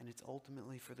 and it's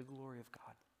ultimately for the glory of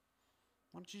God.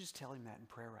 Why don't you just tell Him that in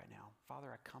prayer right now? Father,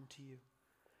 I come to you,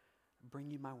 bring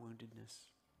you my woundedness.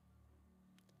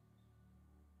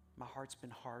 My heart's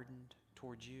been hardened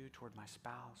toward you, toward my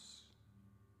spouse.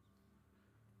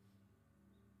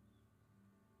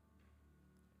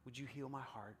 Would you heal my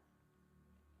heart?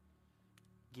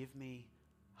 Give me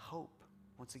hope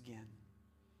once again.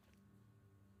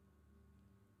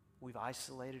 We've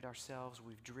isolated ourselves,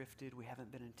 we've drifted, we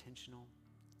haven't been intentional.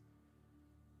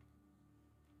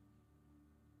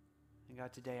 And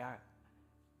God, today I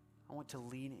want to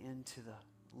lean into the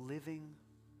living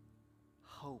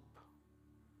hope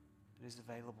that is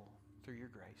available through your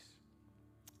grace.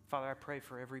 Father, I pray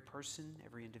for every person,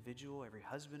 every individual, every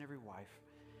husband, every wife,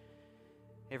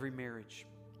 every marriage.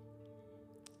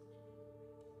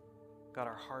 God,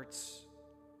 our hearts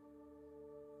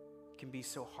can be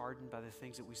so hardened by the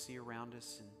things that we see around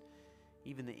us and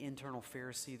even the internal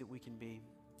Pharisee that we can be.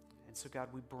 And so, God,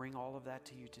 we bring all of that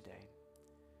to you today.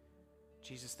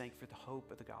 Jesus, thank you for the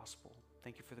hope of the gospel.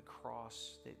 Thank you for the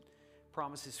cross that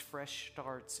promises fresh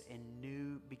starts and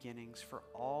new beginnings for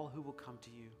all who will come to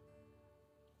you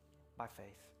by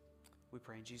faith. We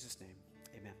pray in Jesus' name.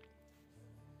 Amen.